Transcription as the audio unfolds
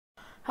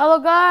Hello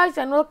guys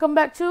and welcome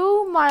back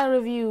to my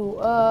review.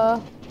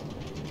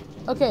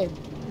 Okay,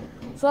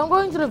 so I'm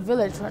going to the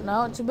village right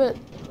now. It's a bit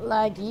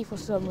laggy for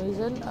some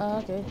reason.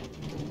 Okay.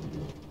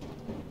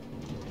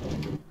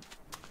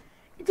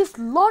 It just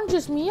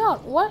launches me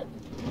out. What?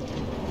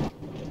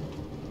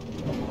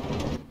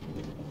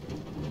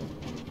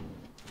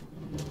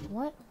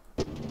 What?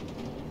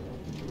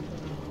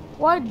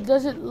 Why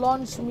does it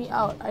launch me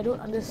out? I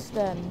don't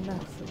understand. Nah,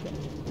 forget.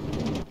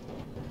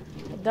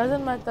 It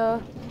doesn't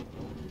matter.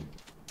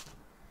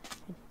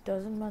 It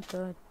doesn't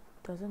matter. It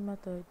doesn't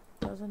matter. It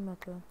doesn't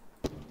matter.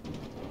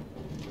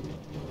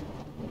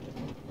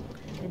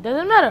 It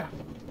doesn't matter.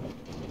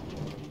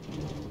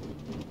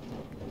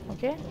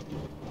 Okay?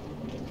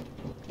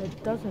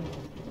 It doesn't.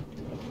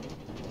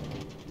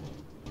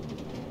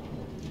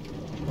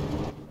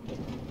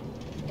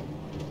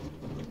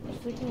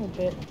 Just taking a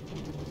bit.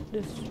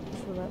 Just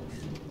relax.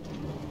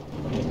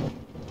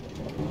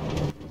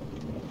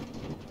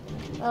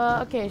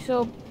 Okay,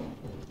 so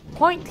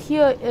point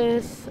here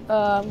is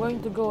I'm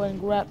going to go and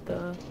grab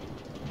a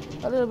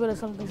little bit of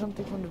something from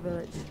the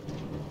village.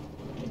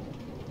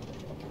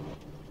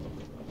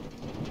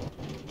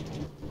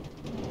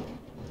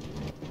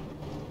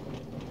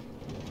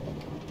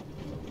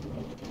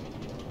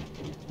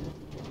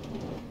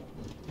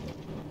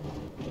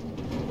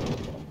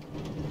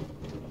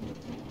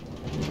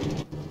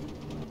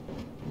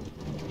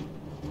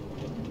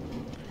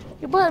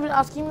 People have been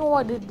asking me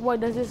why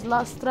does this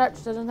last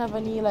stretch doesn't have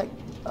any like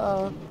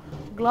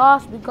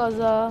glass, because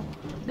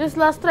this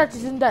last stretch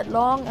isn't that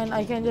long and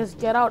I can just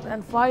get out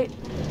and fight,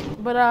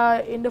 but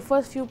in the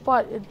first few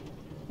parts it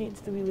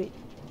needs to be wait.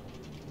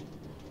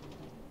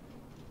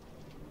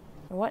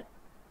 What?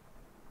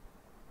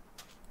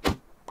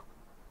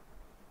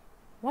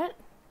 What?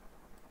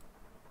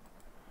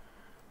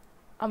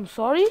 I'm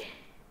sorry?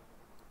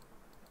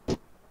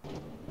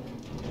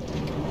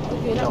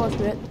 Okay, that was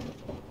weird.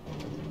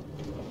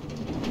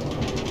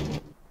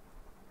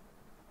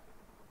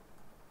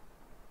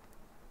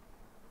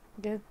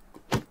 Okay.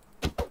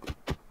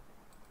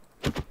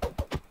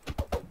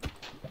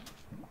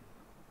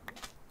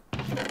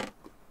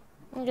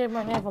 Okay,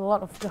 might have a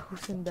lot of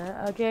those in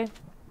there. Okay.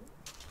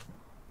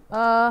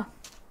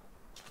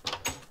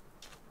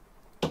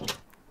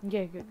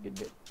 Okay,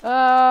 good.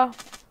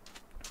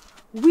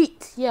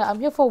 Wheat. Yeah, I'm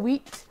here for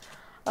wheat.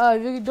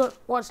 If you don't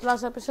watch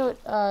last episode,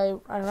 I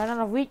ran out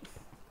of wheat.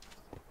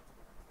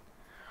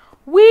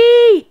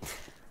 Wheat!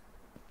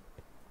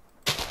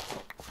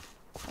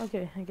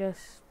 Okay, I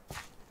guess.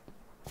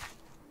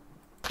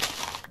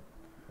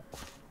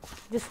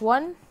 Just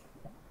one?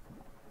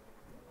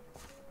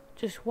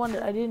 Just one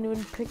that I didn't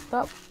even pick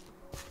up.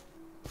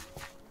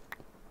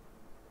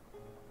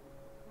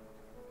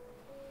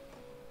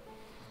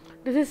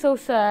 This is so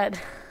sad.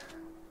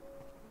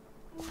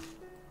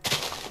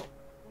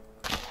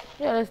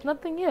 Yeah, there's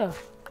nothing here.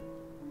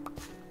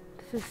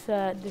 This is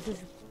sad. This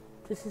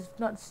is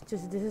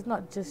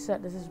not just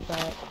sad. This is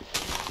bad.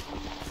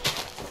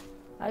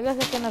 I guess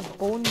I can have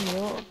bone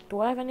meal.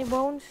 Do I have any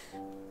bones?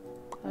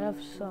 I have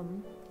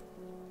some.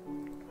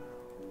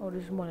 Oh,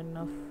 this is more than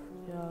enough.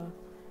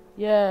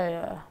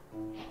 Yeah.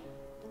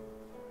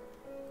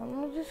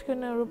 I'm just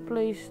gonna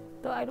replace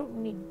I don't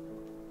need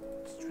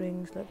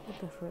strings. Like, what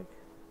the frick?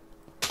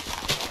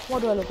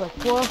 What do I look like?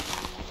 Poor?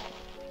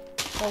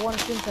 I want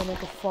since I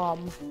make a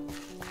farm.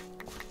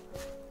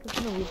 Just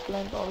gonna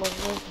replant all of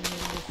this and then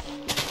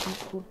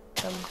just put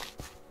them.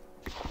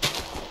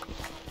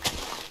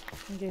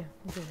 Okay,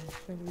 it's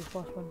going to be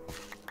fast one.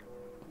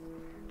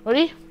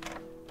 Ready?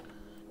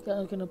 Okay,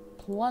 I'm gonna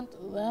plant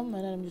them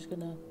and then I'm just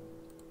gonna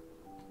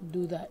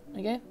do that,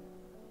 okay?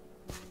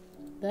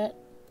 That.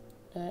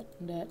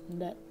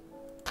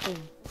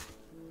 Boom.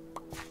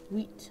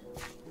 Wheat.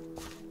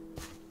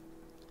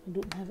 I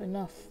don't have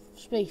enough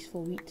space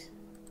for wheat.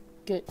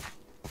 Good.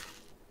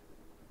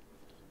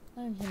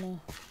 I'm gonna...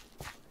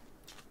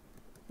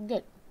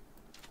 Good.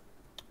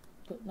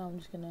 Now I'm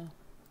just gonna...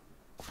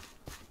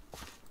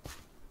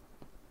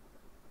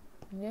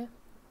 Okay.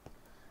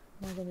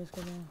 Now I'm just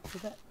gonna do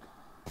that.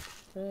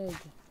 Good.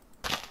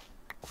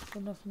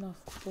 Don't have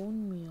enough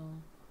bone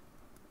meal.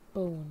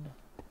 Bone.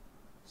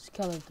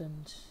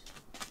 Skeletons.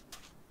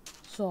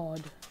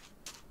 Sword.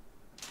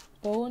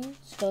 Bone,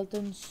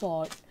 skeleton,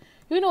 sword.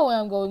 You know where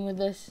I'm going with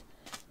this.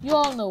 You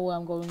all know where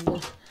I'm going with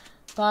this.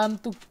 Time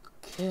to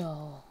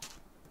kill.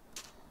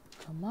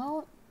 Come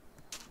out.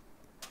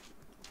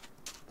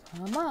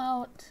 Come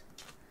out.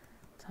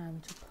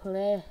 Time to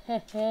play.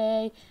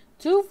 Hey.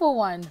 2 for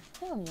 1.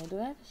 Hell yeah, do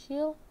I have a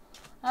shield?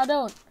 I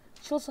don't.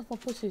 Shields are for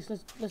pussies.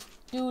 Let's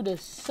do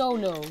this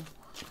solo.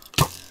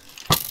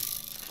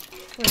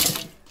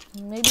 Wait,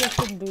 maybe I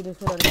shouldn't do this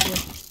without a shield.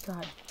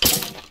 God.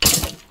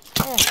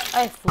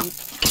 I have food.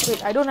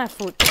 Wait, I don't have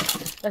food.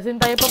 That's the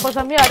entire purpose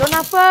I'm here. I don't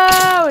have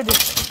food.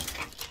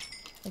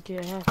 Okay,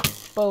 I have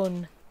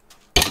bone.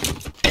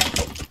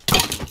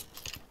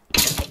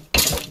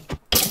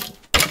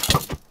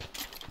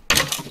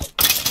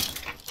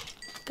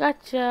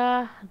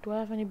 Gotcha. Do I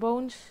have any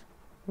bones?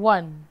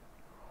 One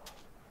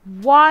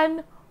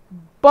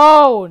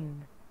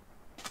bone.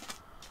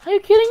 Are you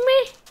kidding me?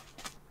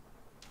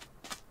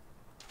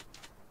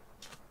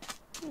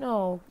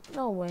 No,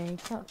 no way.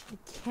 It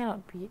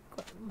cannot be.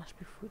 It must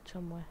be fruit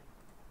somewhere.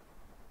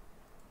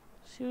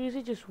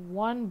 Seriously, just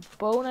one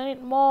bone? I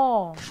need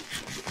more.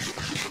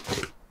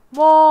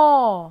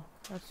 More.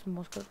 That's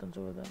more skeletons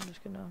over there. I'm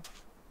just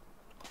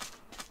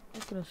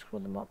gonna screw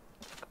them up.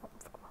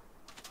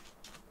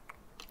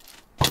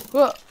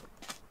 Come on.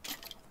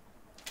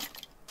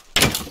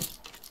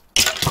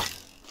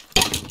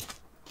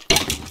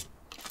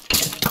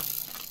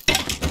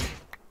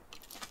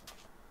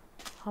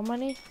 How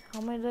many?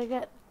 How many did I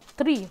get?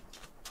 3.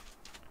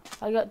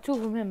 I got 2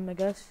 from him, I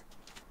guess.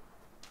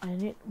 I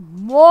need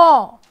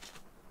more.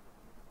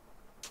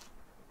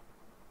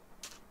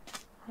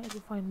 I need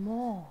to find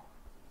more.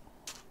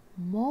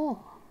 More.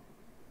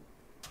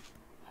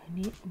 I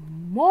need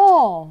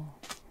more.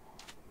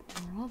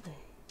 Where are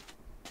they?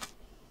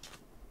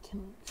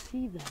 Cannot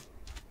see them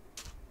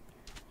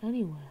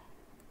anywhere.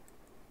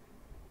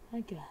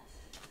 I guess.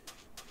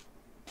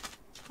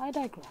 I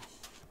digress.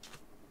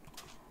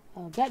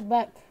 I'll get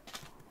back.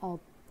 I'll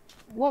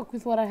work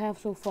with what I have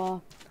so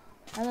far,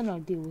 and then I'll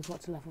deal with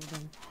what's left of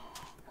them.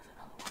 There's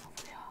another one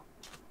over there.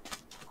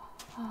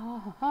 Ha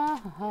ha ha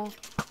ha ha.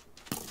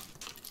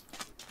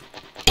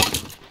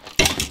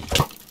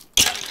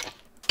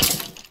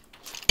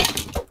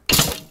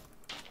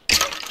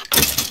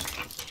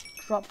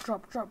 Drop,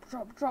 drop, drop,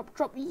 drop, drop,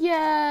 drop.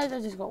 Yes, I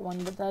just got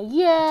one, but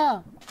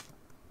yeah.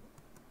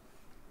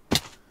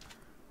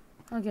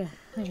 Okay.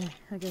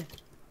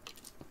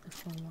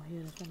 There's one more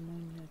here. There's one more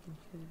in here. I can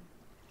hear him.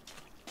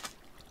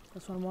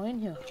 There's one more in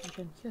here. I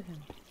can hear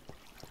him.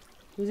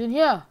 He's in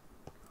here.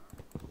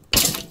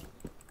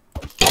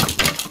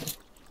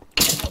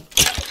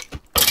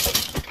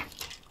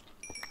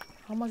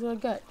 How much did I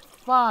get?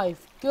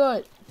 5.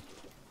 Good.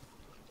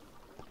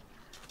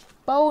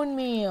 Bone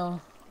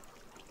meal.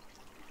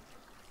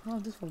 Oh,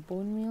 this for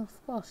bone meal,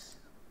 of course.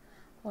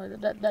 Oh,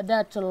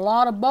 that's a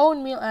lot of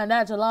bone meal, and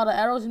that's a lot of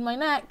arrows in my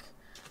neck.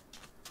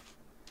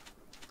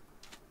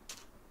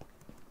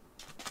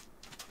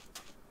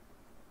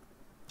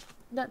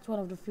 That's one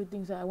of the few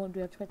things that I won't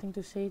be expecting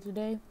to say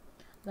today.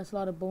 That's a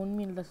lot of bone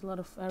meal. That's a lot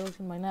of arrows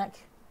in my neck.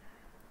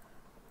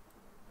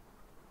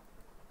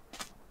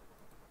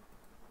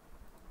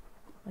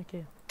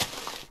 Okay.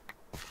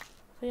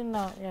 So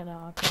now, yeah,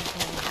 now I can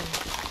tell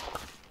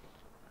everything.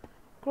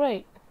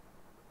 Great.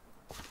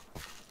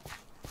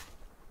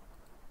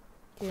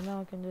 Okay,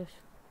 now I can just.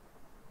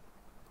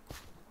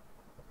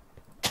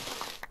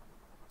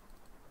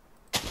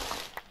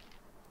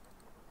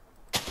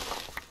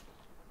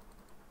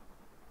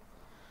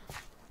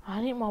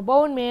 I need more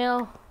bone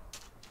meal.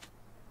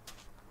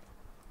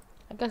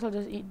 I guess I'll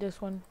just eat this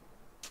one.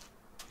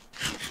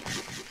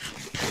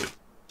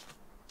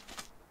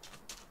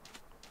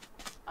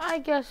 I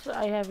guess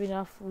I have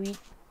enough wheat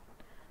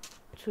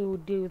to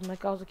deal with my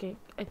cows. Okay,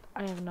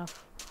 I have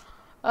enough.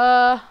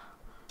 I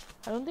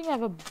don't think I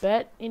have a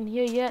bed in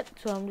here yet,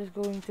 so I'm just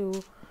going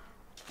to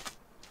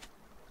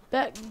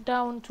back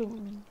down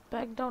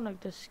like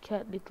the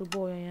scared little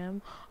boy I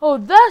am. Oh,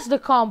 that's the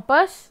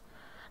compass.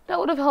 That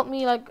would have helped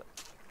me, like,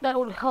 that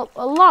would help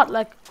a lot,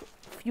 like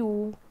a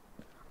few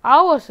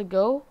hours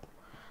ago.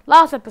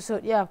 Last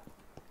episode, yeah.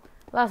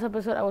 Last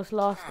episode I was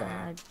lost and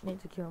I need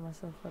to kill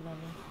myself, whatever.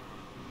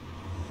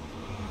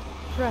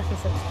 Precious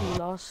XP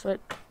loss, but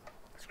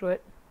screw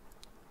it.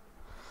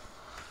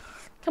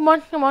 Come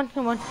on.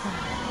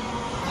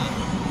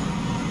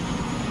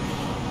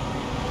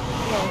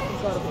 Yeah, I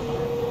forgot about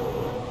that.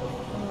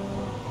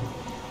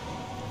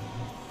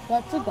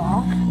 That's a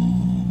dog.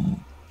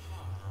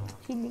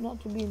 Seem not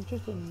to be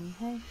interested in me.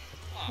 Hey,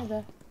 hi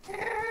there.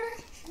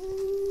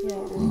 Yeah,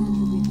 it wasn't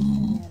to be interested in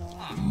me at all.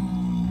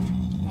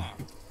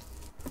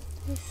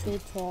 He's so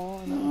tall,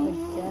 and I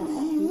guess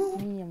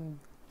shoot me, I'm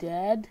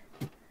dead.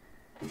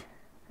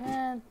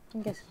 And I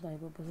guess it's not the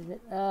purpose of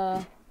it.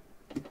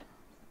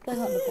 That's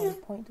not the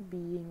point of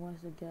being.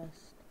 What's the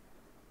guess?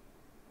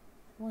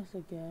 What's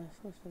the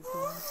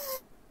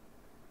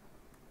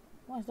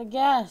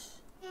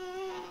guess?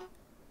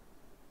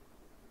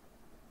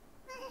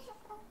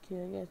 Okay,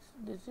 I guess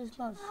this is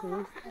not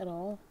safe at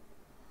all.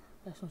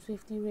 There's some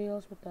safety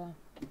rails, but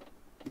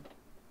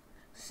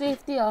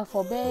safety are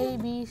for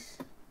babies.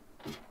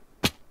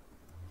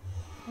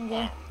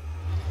 Okay.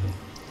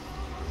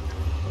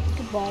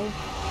 Goodbye.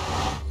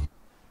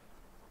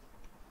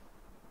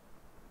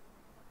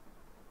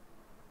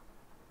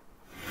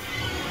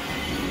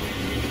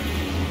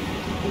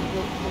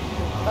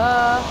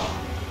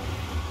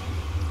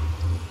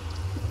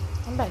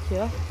 I'm back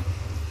here.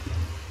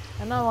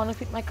 And now I want to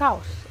feed my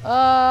cows.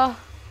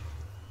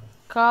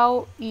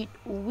 Cow eat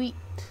wheat.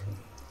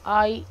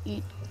 I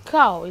eat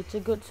cow. It's a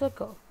good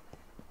circle.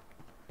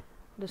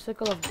 The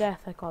circle of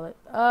death, I call it.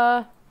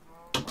 I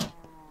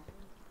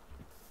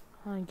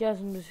guess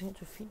I'm just going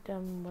to feed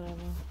them,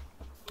 whatever.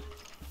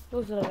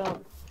 Those that are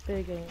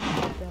big, I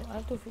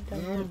have to feed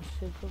them in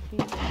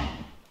cookies.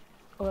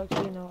 Oh,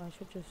 actually, no, I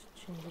should just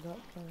change it up.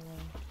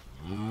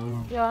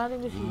 Yeah, I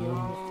think this is here.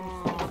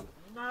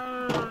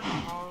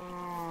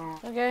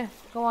 Okay,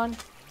 go on.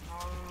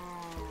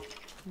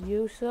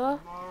 You, sir.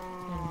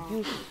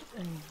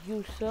 And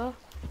you, sir.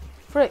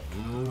 Frick.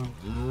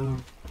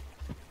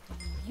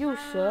 You,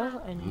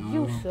 sir. And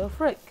you, sir.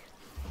 Frick.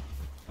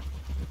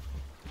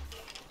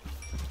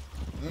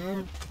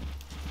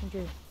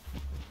 Okay.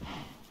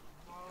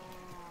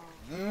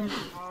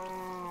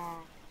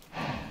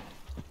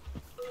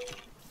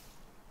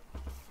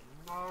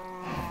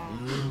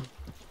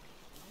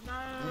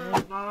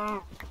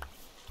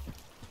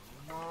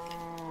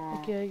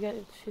 Okay, I get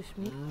it. It's just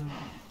me.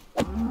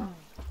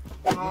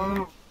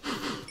 I'm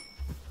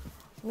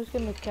just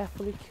gonna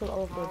carefully kill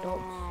all of the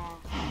dogs.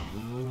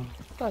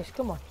 Guys,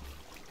 come on.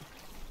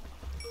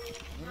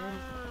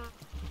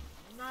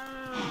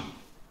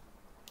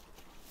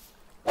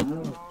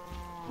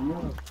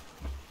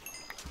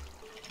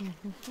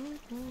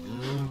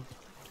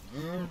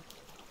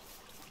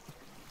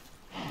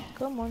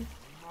 Come on.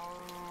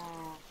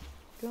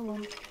 Come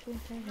on.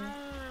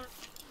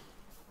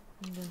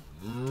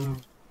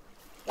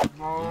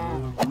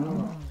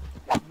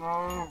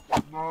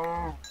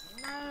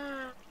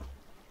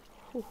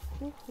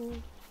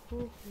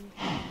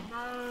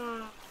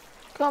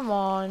 Come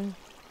on.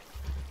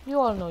 You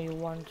all know you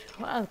want.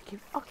 I'll keep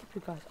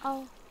you guys.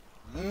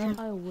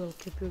 I will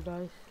keep you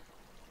guys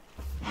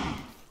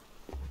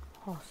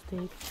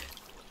hostage.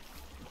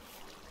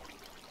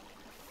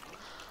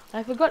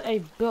 I forgot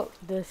I built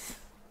this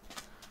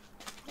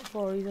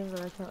for reasons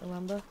that I can't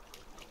remember.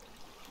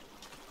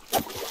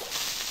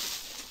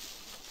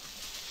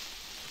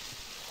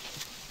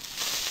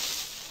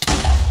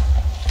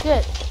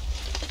 Shit.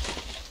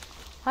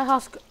 Hi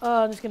Husk,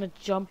 I'm just gonna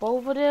jump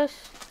over this.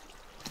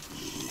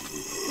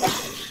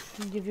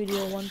 Give you the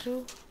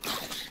 1-2.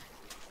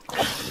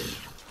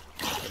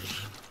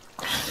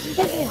 You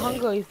give me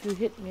hunger if you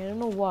hit me, I don't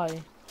know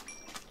why.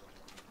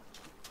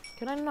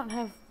 Can I not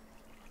have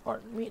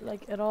meat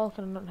like at all?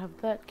 Can I not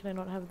have that? Can I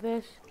not have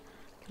this?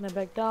 Can I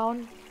back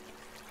down?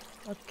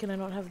 Can I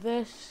not have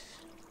this?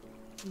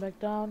 Back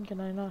down. Can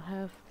I not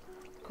have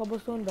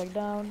cobblestone? Back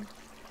down.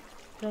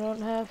 Can I not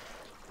have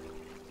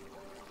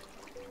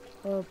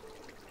a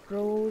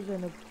rose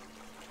and a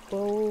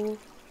bow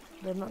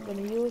that I'm not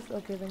gonna use?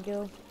 Okay, thank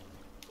you.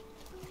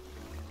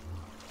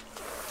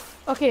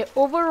 Okay,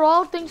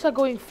 overall things are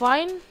going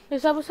fine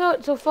this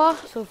episode so far.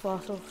 So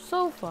far.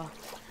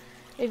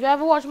 If you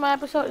ever watch my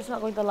episode, it's not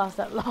going to last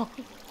that long.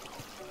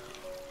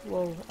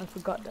 Whoa, I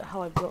forgot that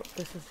how I built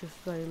this is just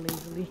very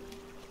lazily.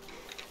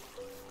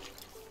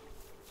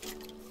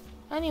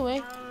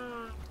 Anyway,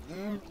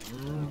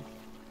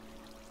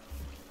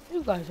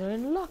 you guys are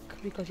in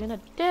luck because you're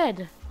not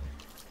dead.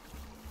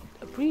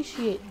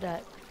 Appreciate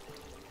that.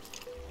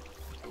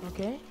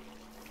 Okay.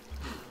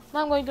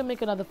 Now I'm going to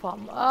make another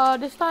farm.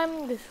 This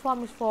time this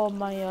farm is for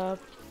my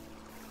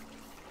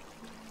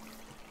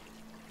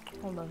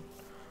hold on.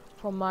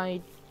 For my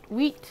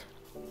wheat.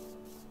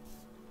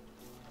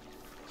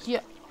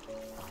 Yeah.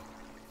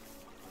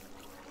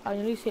 I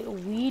nearly said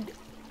weed.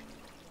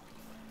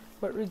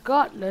 But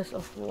regardless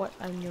of what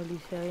I'm nearly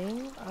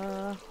saying,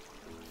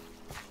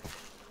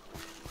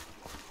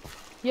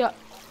 yeah.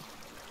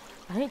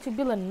 I need to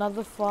build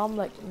another farm,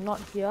 like not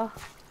here.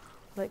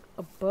 Like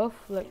above,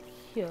 like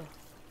here.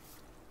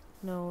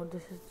 No,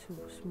 this is too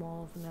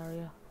small of an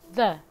area.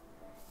 There.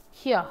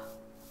 Here.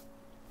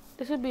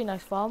 This would be a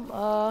nice farm.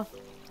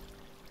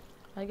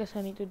 I guess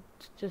I need to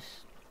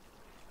just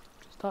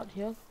start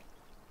here.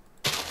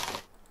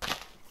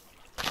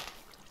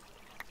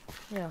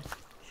 Yeah,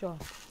 sure.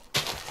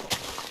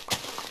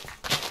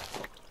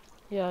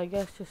 Yeah, I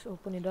guess just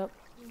open it up.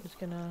 Just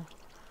gonna...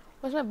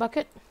 Where's my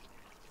bucket?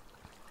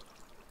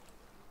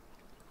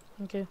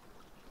 Okay.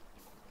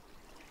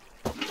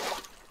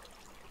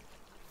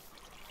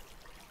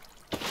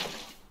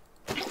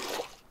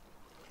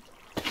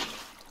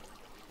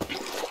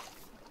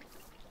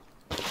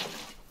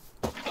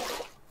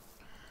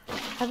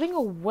 Having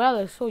a well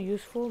is so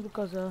useful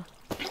because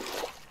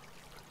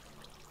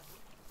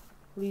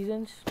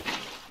reasons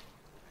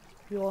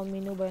you all may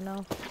know by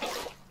now.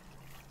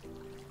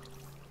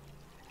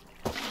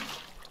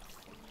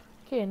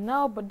 Okay,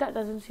 now, but that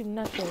doesn't seem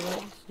natural,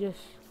 right? It's just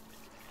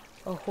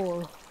a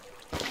hole.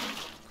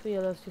 So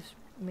yeah, let's just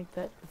make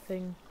that the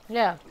thing.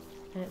 Yeah,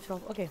 in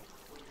itself. Okay,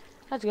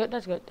 that's good.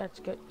 That's good. That's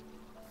good.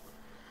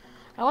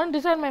 I want to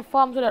design my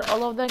farm so that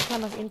all of them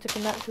kind of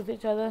interconnect with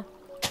each other.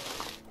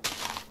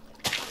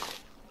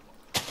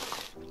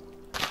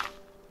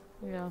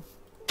 Yeah.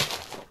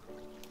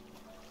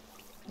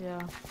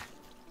 Yeah.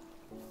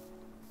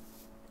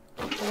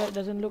 So that it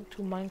doesn't look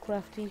too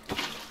Minecrafty.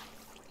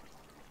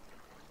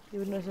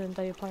 Even though it's an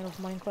entire point of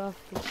Minecraft,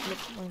 it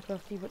looks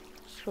Minecrafty, but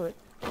screw it.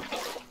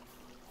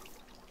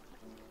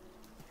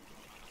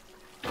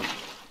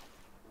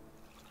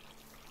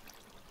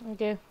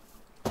 Okay.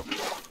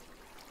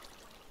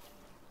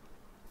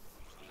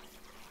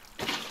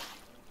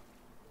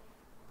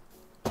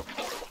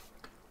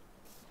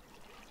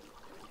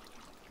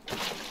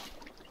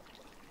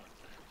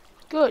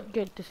 Good,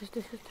 good. This is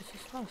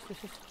nice.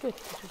 This is good.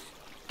 This is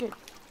good.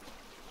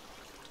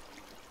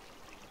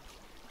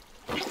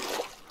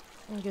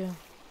 Okay.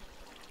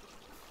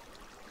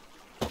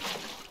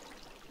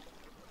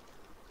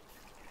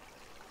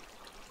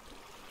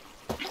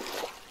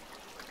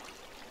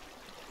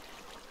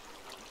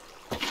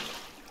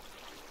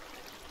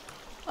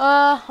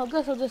 I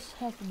guess I'll just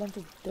have a bunch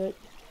of dirt.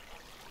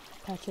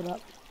 Patch it up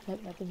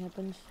like nothing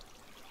happens.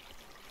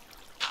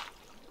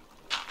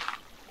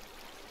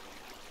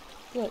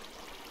 Good.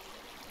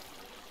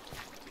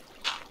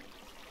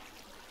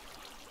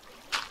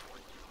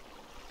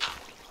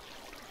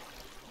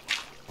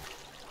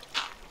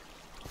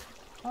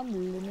 I'm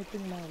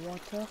limiting my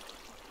water.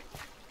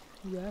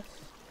 Yes,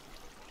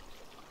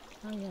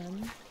 I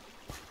am.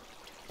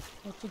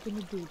 What you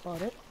gonna do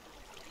about it?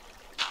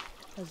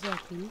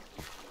 Exactly.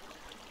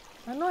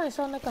 I know I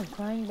sound like I'm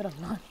crying, but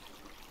I'm not.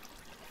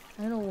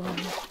 I know why.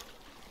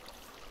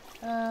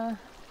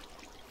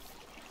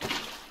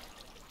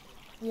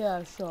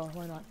 Yeah, sure,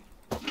 why not?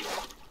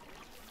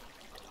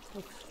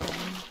 Looks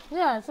fun.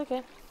 Yeah, it's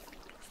okay.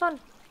 It's fun.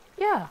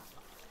 Yeah,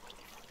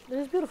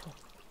 this is beautiful.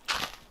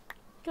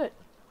 Good.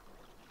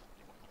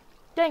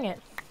 Dang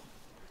it.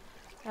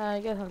 I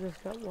guess I'll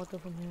just get water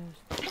from here.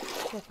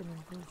 Checking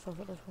and stuff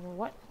like this.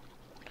 What?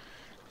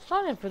 It's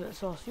not infinite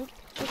sauce. You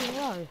fucking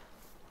lie.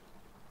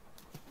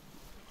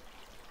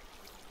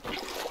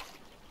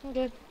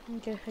 Okay,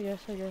 I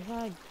guess.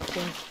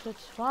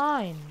 It's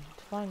fine.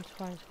 It's fine.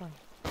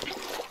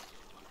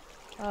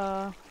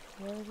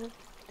 Where is it?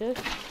 This?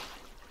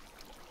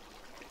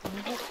 Where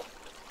is it?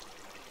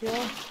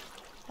 Here?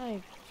 Hey.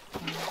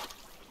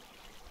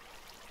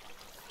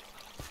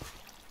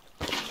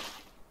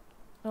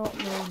 No.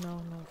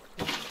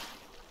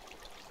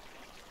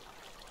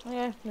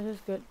 Okay, this is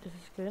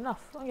good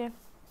enough. Okay.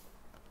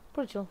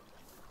 Pretty chill.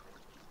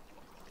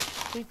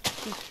 Pretty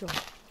chill.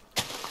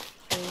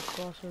 So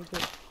far, so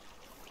good.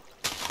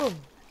 Boom.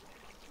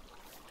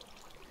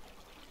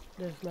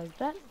 Just like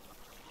that.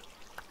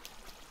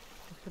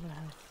 Just gonna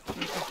have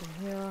this in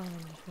here, and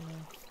I'm just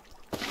gonna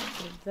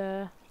put it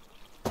there,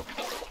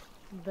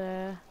 and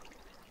there,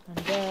 and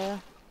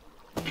there,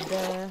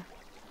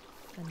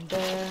 and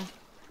there,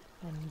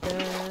 and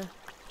there,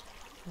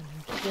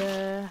 and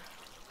there.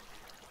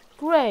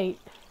 Great!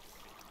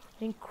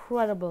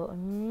 Incredible,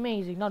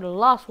 amazing. Now the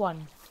last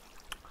one.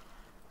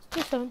 It's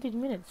just 17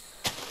 minutes.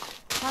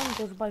 Time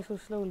goes by so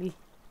slowly.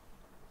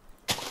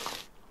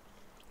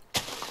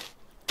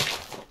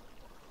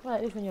 Well,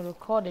 at least when you're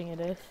recording it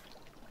is.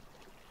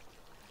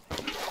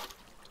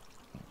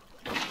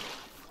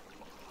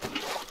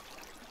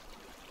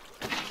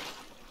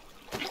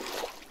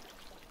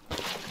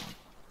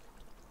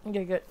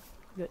 Okay, good.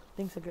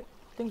 Things are good.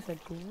 Things are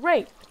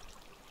great.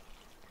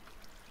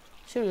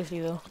 Seriously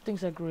though,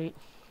 things are great.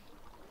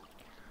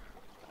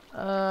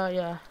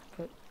 Yeah.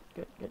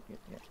 Good.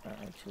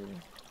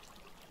 Actually,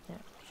 yeah,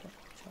 sure.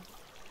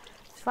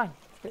 It's fine.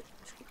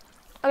 It's good.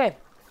 Okay.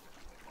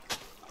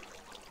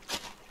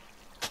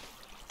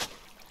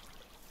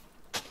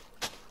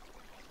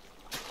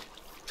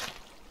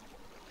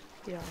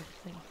 Yeah, I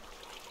think.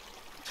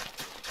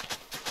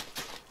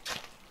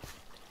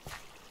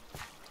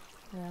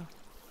 Yeah.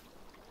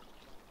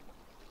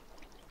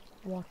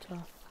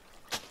 Water.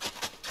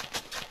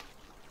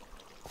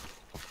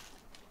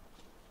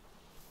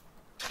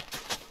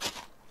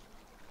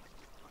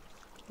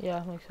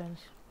 Yeah, makes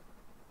sense.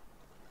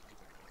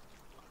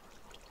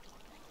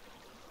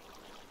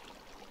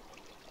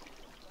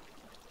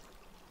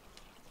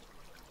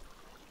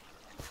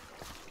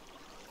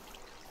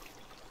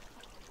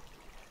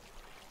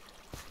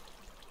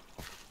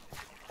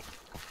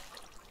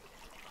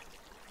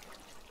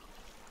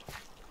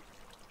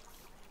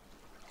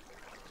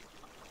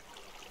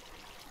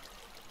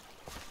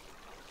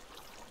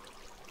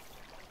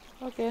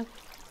 Okay.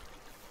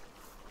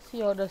 See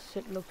how the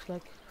shit looks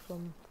like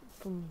from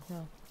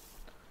here.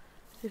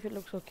 See if it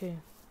looks okay.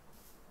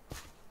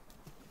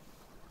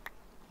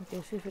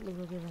 Okay, see if it looks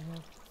okay from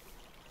here.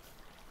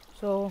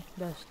 So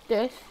that's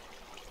this.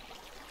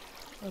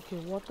 Okay,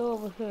 water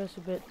over here is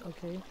a bit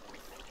okay.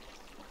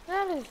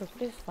 Yeah, this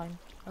is fine.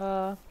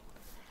 And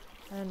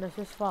there's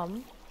this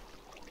farm.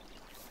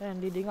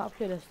 And leading up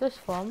here, there's this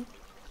farm,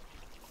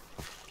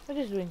 which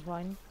is doing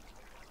fine.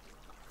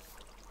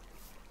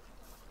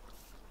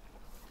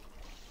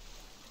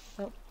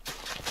 Oh.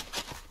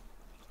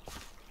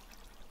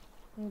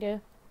 Okay.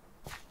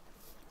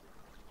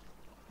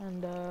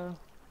 And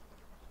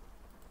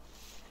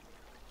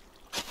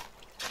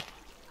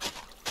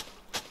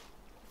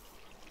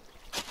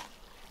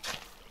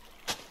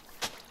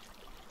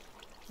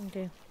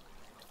okay.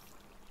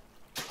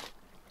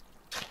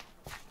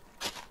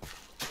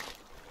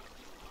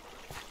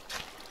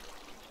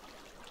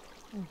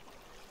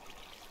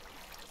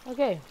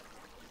 Okay.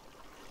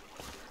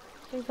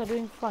 Things are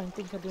doing fine.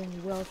 Things are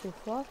doing well so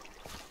far.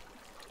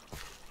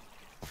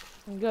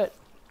 Good.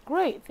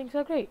 Great. Things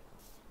are great.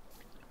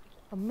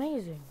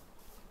 Amazing.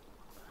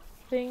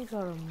 Things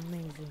are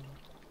amazing.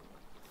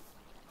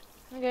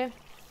 Okay.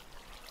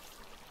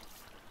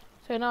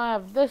 So now I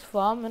have this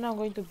farm, and I'm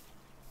going to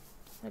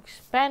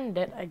expand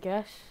it, I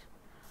guess.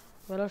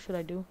 What else should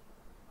I do?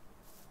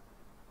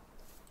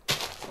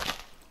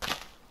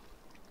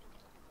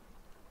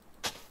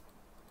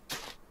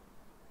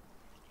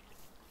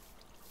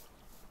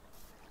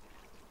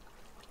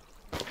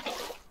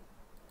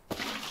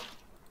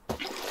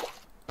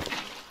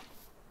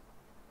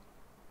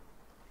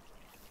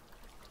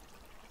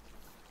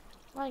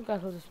 I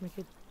guess I'll just make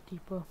it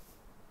deeper.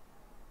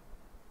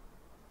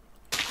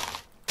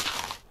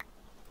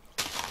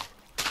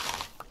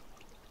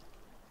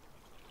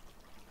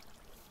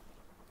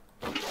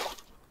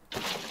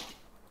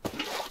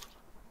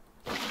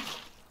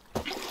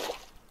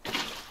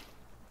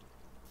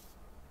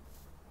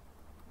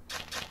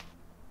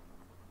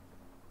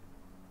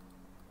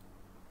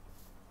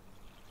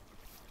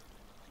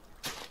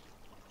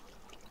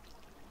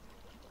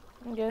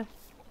 Okay.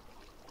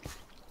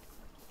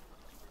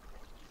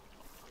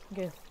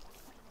 Okay.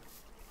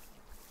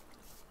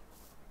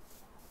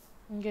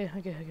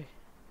 Okay.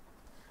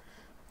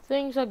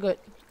 Things are good.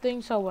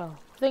 Things are well.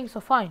 Things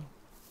are fine.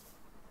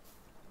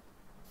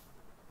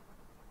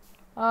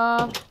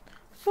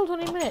 Still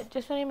 20 minutes.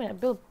 Just 20 minutes.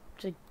 Build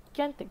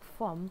gigantic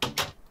farm.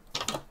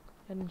 Get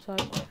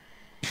inside.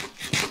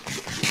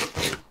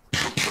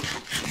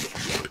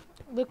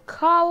 The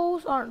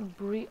cows aren't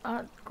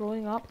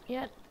growing up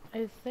yet.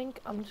 I think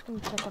I'm just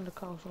gonna check on the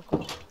cows real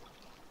quick.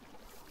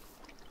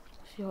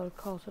 See how the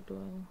cows are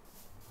doing.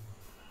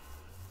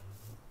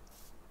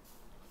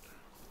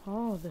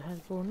 Oh, they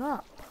have grown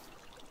up.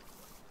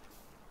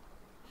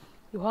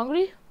 You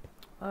hungry?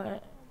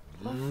 Alright.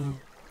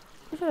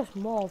 Pretty sure there's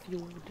more of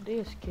you. Did they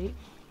escape?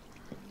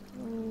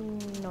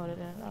 No, they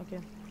didn't.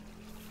 Okay.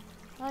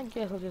 I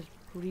guess I'll just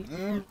breed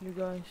you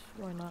guys.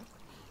 Why not?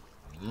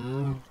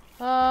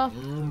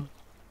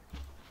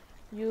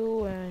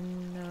 You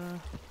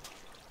and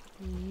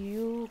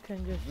you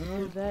can just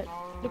do that.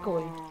 Look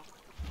away.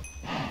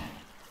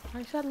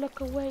 I said look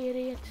away,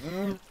 idiots.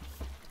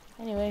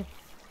 Anyway.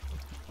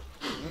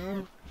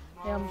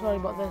 Yeah, I'm sorry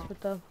about this, but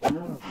come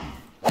on.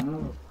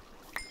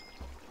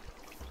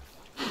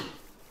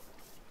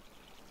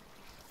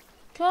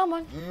 Come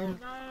on. Hey.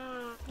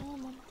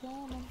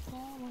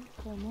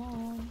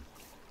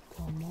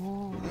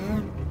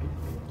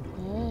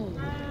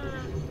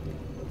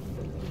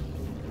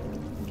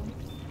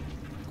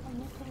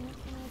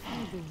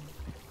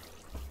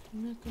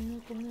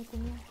 Come here.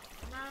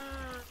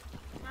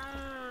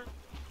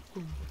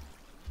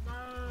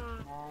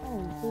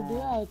 Oh, so they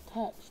are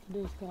attached to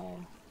this guy.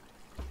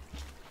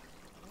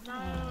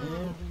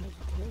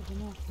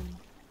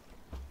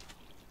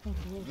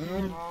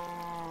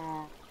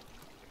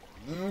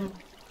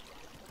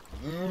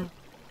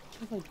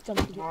 If I jump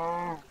to get...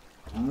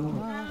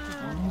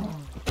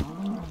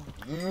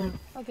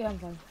 Okay, I'm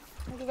fine.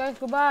 Okay guys,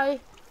 goodbye.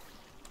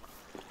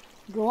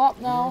 Grow up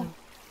now.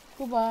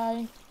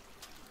 Goodbye.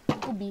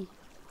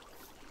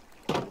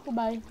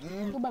 Goodbye.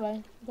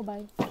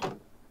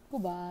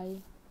 Goodbye.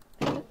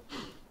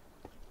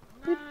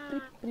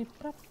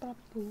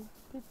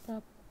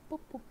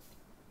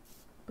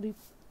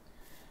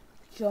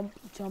 Jump.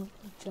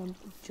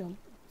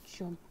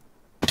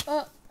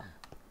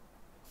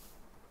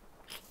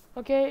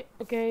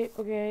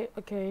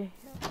 Okay.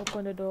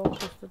 Open the door,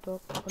 close the door,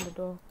 open the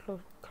door,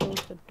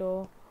 close the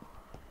door.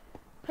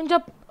 And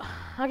jump.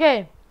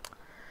 Okay.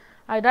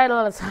 I died a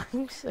lot of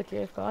times.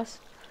 Okay, of course.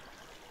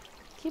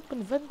 Keep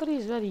inventory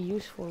is very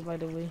useful, by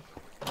the way.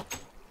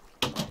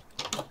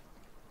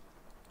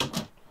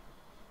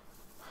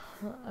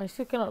 I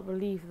still cannot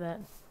believe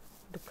that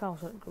the cows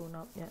haven't grown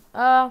up yet.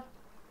 I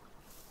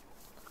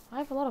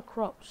have a lot of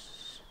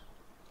crops.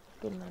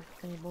 Don't have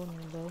any bone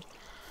though.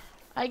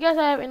 I guess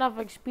I have enough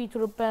XP to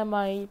repair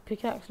my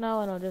pickaxe now,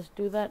 and I'll just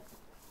do that.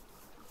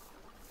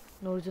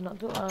 No reason not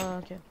to.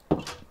 Okay.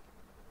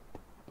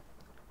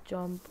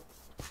 Jump.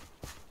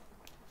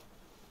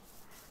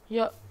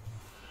 Yup.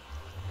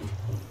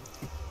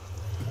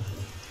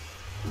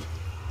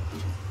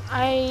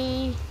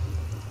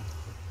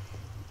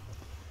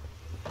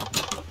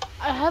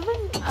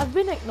 I've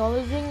been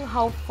acknowledging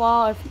how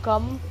far I've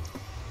come.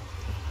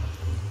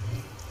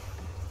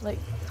 Like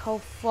how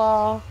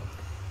far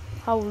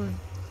we've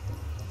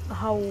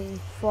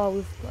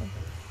gone.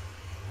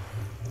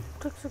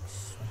 Looks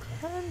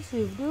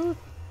expensive, dude.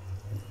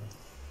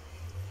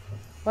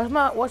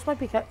 What's my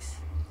pickaxe?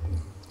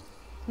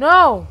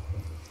 No!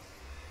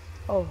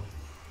 Oh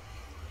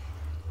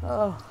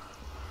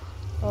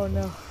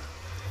no.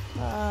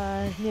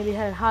 I nearly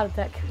had a heart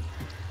attack.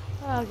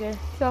 Okay,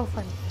 so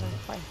fine.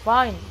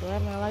 Do I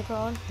have my lighter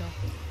on?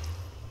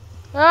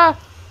 No.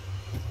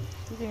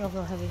 Speaking of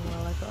not having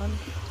my lighter on.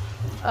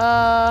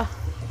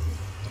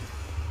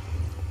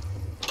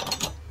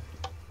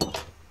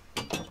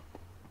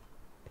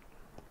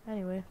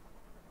 Anyway.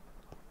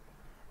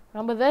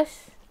 Remember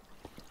this?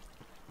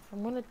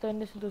 I'm gonna turn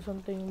this into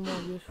something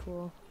more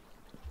useful.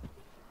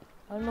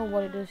 I don't know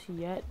what it is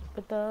yet,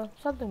 but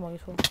something more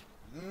useful.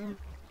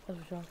 That's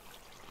for sure.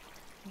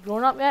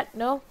 Grown up yet?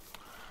 No?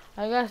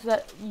 I guess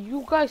that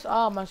you guys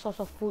are my source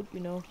of food, you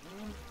know.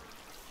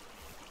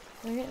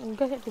 You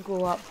guys have to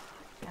grow up.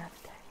 God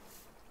damn.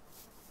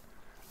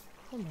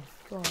 Oh my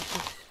god.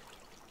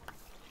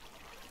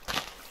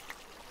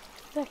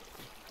 This...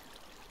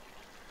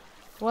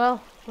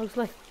 Well, looks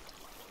like...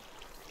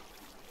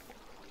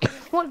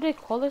 What do they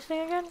call this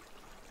thing again?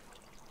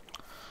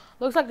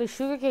 Looks like the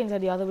sugar canes are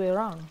the other way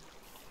around.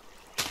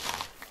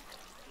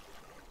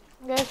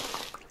 Okay.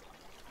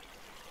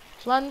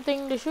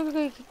 planting the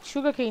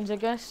sugar canes, I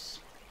guess.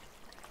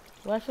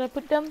 Where should I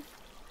put them?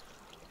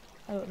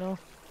 I don't know.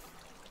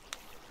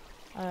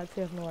 I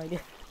actually have no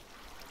idea.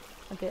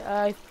 Okay,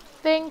 I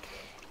think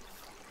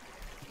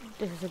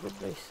this is a good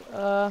place.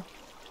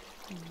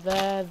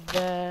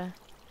 There,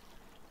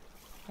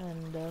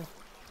 and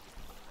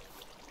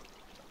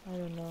I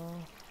don't know.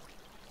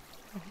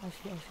 Oh, I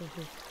see.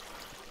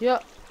 Yeah.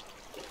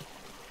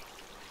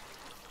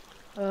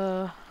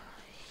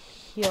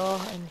 Here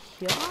and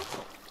here,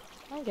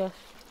 I guess.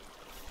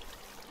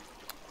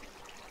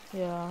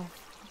 Yeah.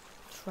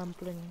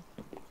 Trampling.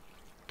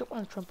 Don't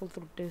want to trample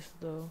through this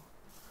though.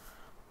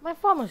 My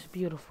farm is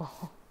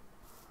beautiful.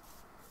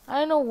 I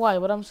don't know why,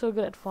 but I'm so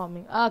good at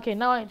farming. Okay,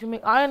 now I need to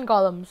make iron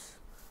golems,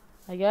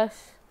 I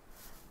guess.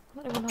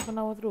 Not even half an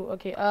hour through.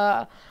 Okay,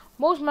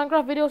 most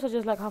Minecraft videos are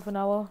just like half an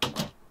hour.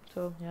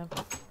 So, yeah.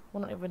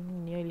 Well, not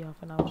even nearly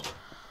half an hour.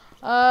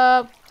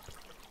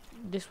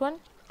 This one?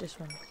 This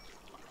one.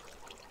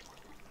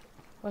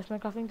 Where's my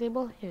crafting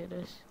table? Here it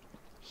is.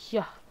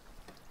 Yeah.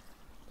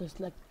 Just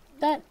like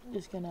that.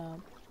 Just gonna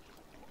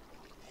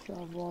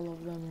shove all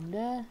of them in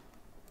there.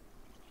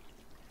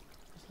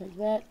 Just like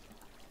that.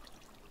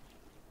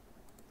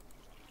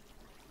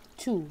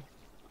 2.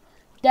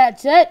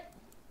 That's it.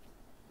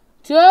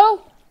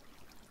 2.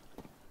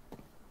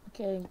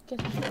 Okay, I guess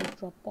I'm gonna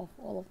drop off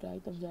all of the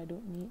items that I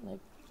don't need. Like,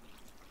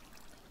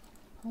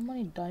 how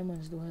many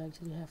diamonds do I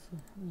actually have to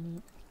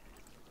need?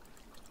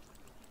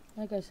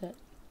 Like I said,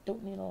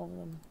 don't need all of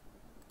them.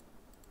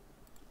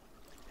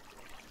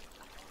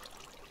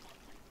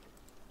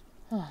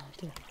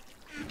 Okay.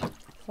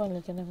 Finally,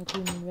 I can have a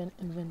clean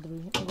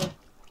inventory. Okay.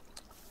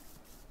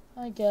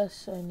 I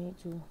guess I need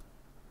to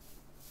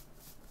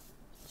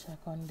check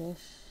on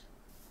this.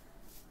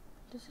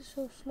 This is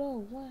so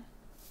slow. Why?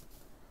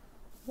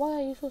 Why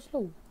are you so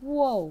slow?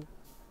 Whoa!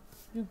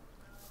 You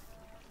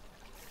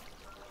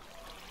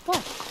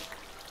fast.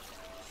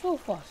 So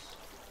fast.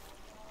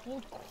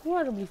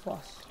 Incredibly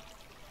fast.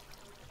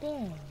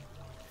 Damn.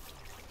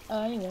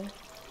 Anyway.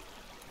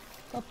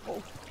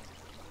 Couple.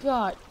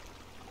 God.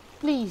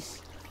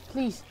 Please.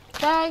 Please.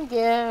 Thank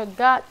you.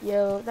 Got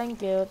you.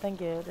 Thank you.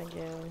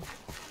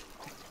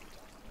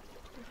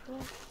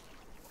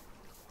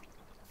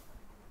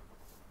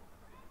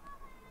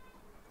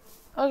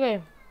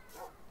 Okay.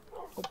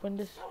 Open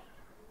this.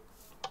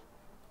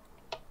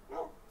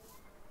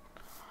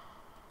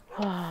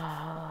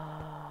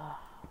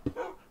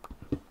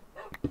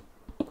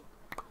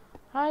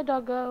 Hi,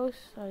 doggos.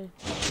 I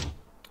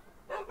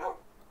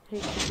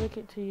hate to break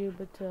it to you,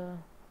 but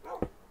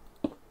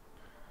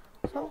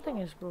something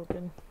is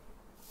broken.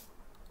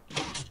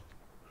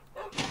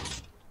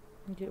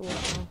 Okay,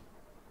 what now?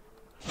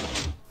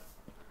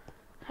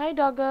 Hi,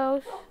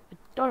 doggos.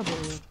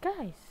 Adorable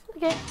guys.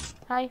 Okay.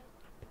 Hi.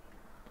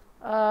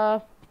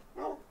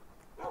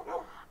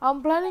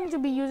 I'm planning to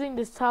be using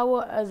this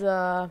tower as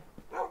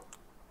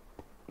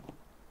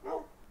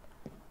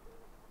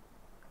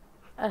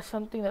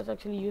something that's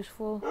actually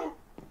useful.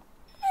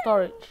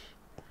 Storage.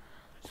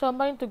 So I'm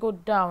going to go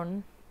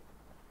down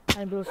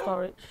and build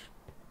storage.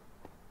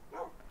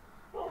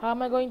 How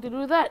am I going to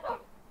do that?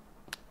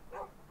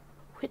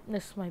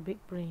 Witness my big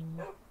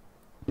brain.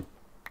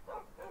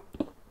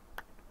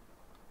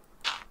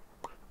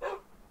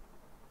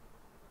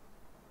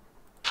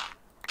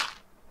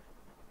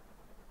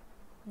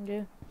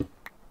 Okay.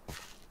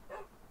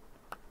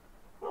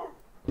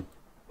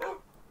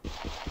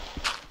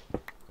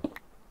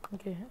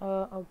 Okay,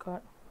 oh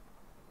god.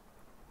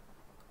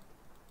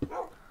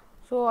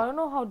 So I don't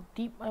know how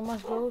deep I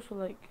must go, so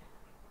like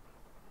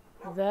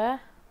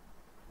there-ish.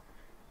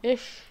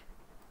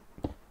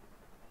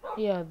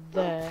 Yeah,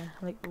 there.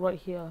 Like right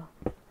here.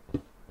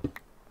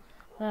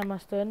 And I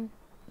must turn.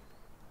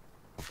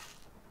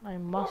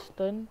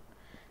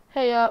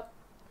 Hey,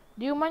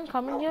 do you mind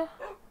coming here?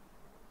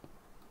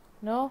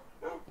 No?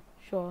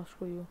 Sure,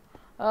 screw you.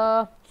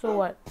 So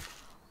what?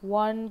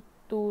 1,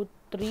 2,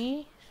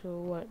 3. So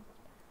what?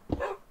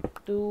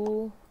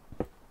 2,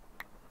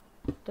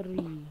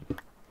 3.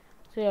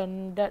 So yeah,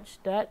 that's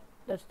that.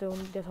 That's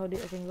how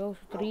deep I can go.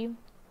 So 3.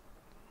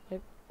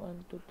 Like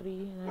 1, 2, 3,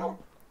 and then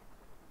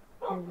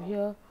over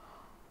here.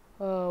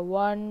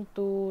 1,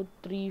 2,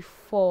 3,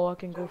 4. I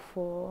can go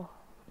 4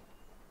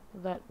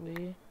 that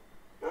way.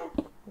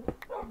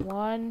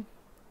 1,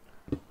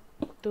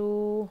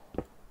 2,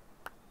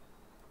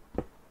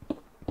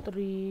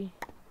 3,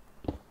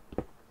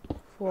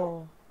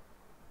 4.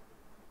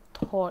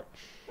 Torch.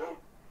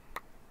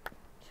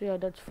 So yeah,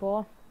 that's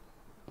 4.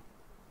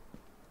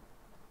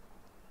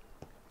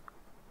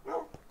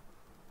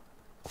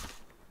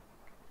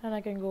 And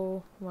I can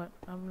go what?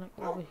 I'm like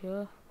over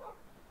here.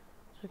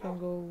 So I can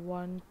go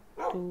 1,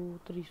 2,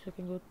 3. So I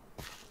can go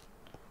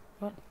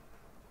what?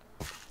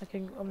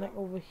 I'm like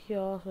over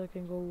here, so I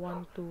can go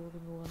 1, 2. I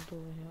can go 1, 2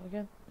 over here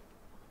again.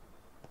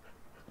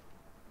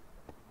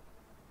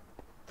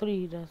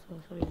 3. That's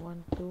sorry.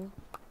 1, 2,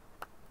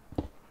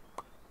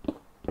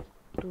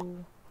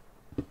 2,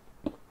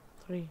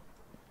 3.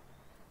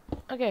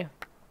 Okay.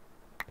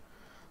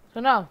 So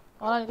now,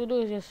 all I need to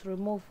do is just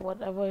remove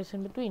whatever is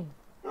in between.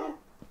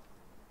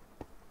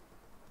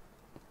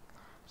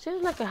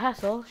 Seems like a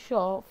hassle,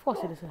 sure, of course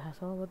it is a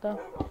hassle, but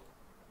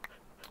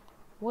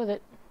with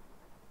it.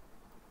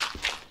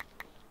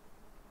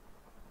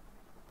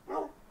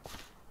 I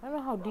don't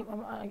know how deep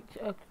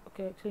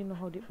okay, actually know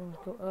how deep I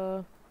must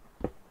go.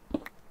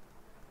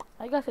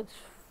 I guess it's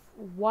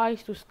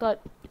wise to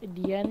start at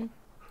the end.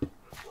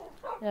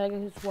 Yeah, I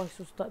guess it's wise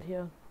to start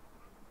here.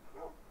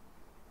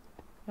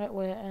 Right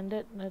where I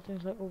ended,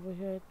 nothing's like over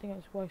here. I think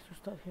it's wise to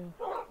start here.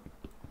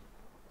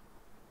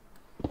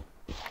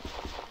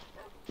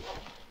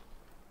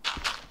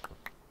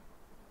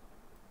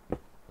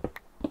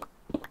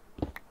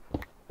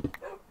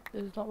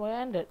 This is not where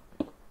I ended.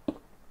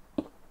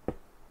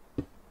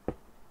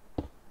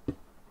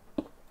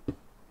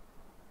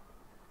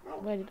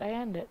 Where did I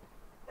end it?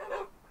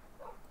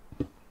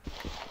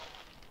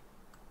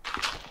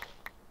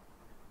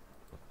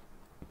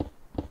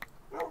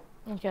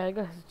 Okay, I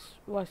guess it's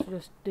wise to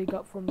just dig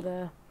up from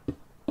there.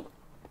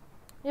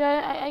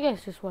 Yeah, I guess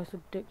it's just wise to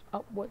dig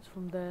upwards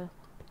from there.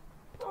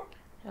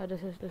 Yeah,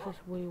 this is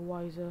way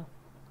wiser.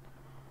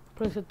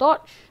 Place a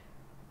torch.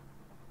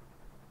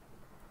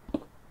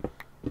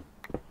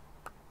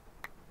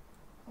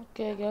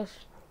 Okay, I guess.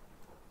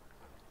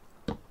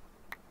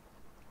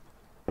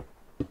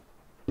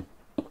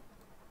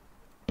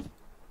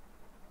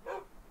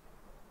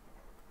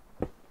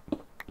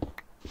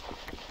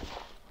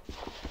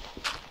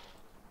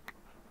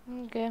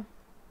 Okay.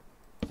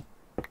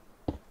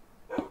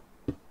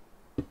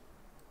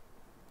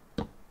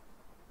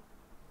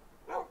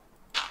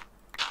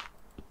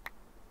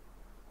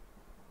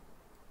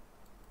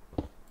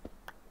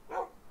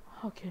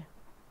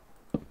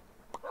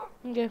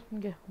 Okay.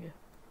 Okay.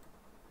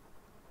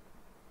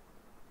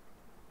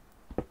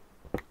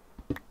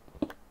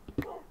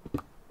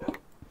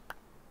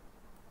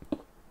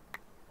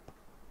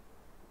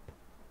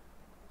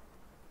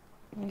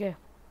 Okay.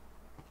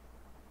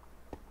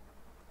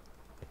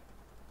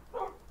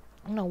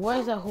 Now, where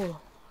is that hole?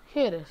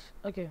 Here it is.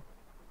 Okay.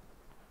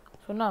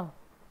 So now,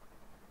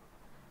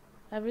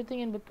 everything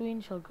in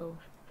between shall go.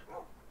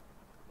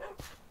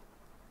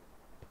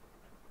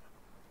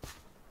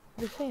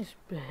 This thing is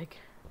big.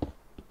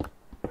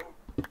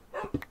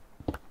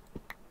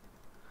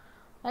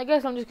 I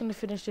guess I'm just gonna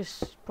finish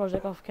this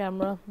project off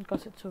camera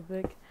because it's so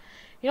big.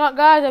 You know what,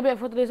 guys? I bet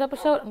for today's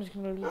episode, I'm just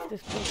gonna leave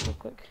this place real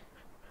quick.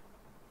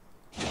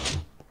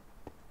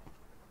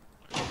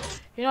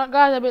 You know what,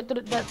 guys? I bet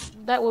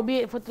that will be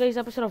it for today's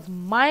episode of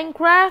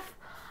Minecraft.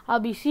 I'll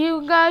be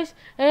seeing you guys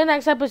in the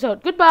next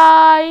episode.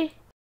 Goodbye.